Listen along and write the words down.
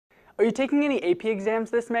Are you taking any AP exams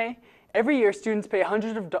this May? Every year, students pay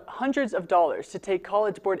hundreds of dollars to take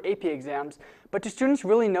College Board AP exams, but do students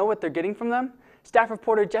really know what they're getting from them? Staff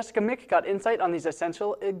reporter Jessica Mick got insight on these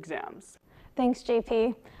essential exams. Thanks,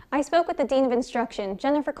 JP. I spoke with the Dean of Instruction,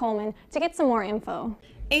 Jennifer Coleman, to get some more info.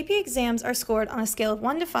 AP exams are scored on a scale of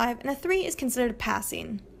 1 to 5, and a 3 is considered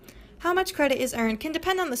passing. How much credit is earned can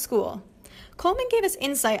depend on the school. Coleman gave us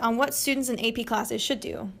insight on what students in AP classes should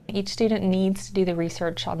do. Each student needs to do the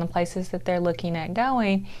research on the places that they're looking at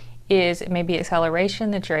going. It may be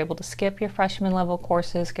acceleration, that you're able to skip your freshman level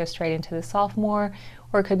courses, go straight into the sophomore,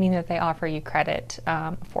 or it could mean that they offer you credit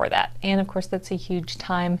for that. And of course, that's a huge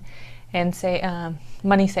time and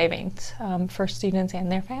money savings for students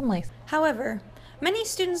and their families. However, many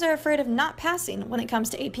students are afraid of not passing when it comes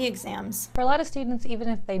to AP exams. For a lot of students, even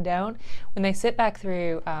if they don't, when they sit back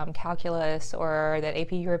through calculus or that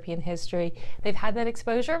AP European history, they've had that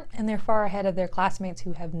exposure and they're far ahead of their classmates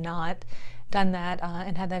who have not done that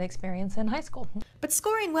and had that experience in high school. But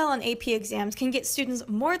scoring well on AP exams can get students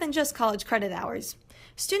more than just college credit hours.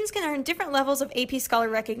 Students can earn different levels of AP Scholar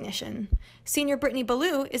recognition. Senior Brittany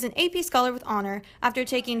Ballou is an AP Scholar with honor after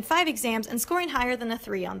taking 5 exams and scoring higher than a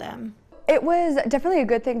 3 on them. It was definitely a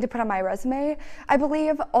good thing to put on my resume. I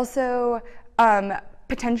believe also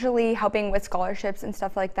potentially helping with scholarships and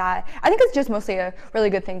stuff like that. I think it's just mostly a really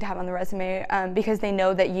good thing to have on the resume because they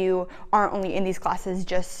know that you aren't only in these classes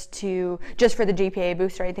just for the GPA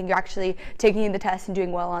boost or anything. You're actually taking the test and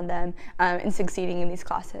doing well on them and succeeding in these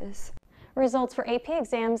classes. Results for AP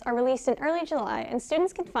exams are released in early July, and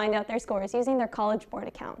students can find out their scores using their College Board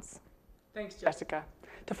accounts. Thanks, Jessica.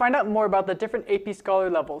 To find out more about the different AP Scholar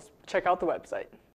levels, check out the website.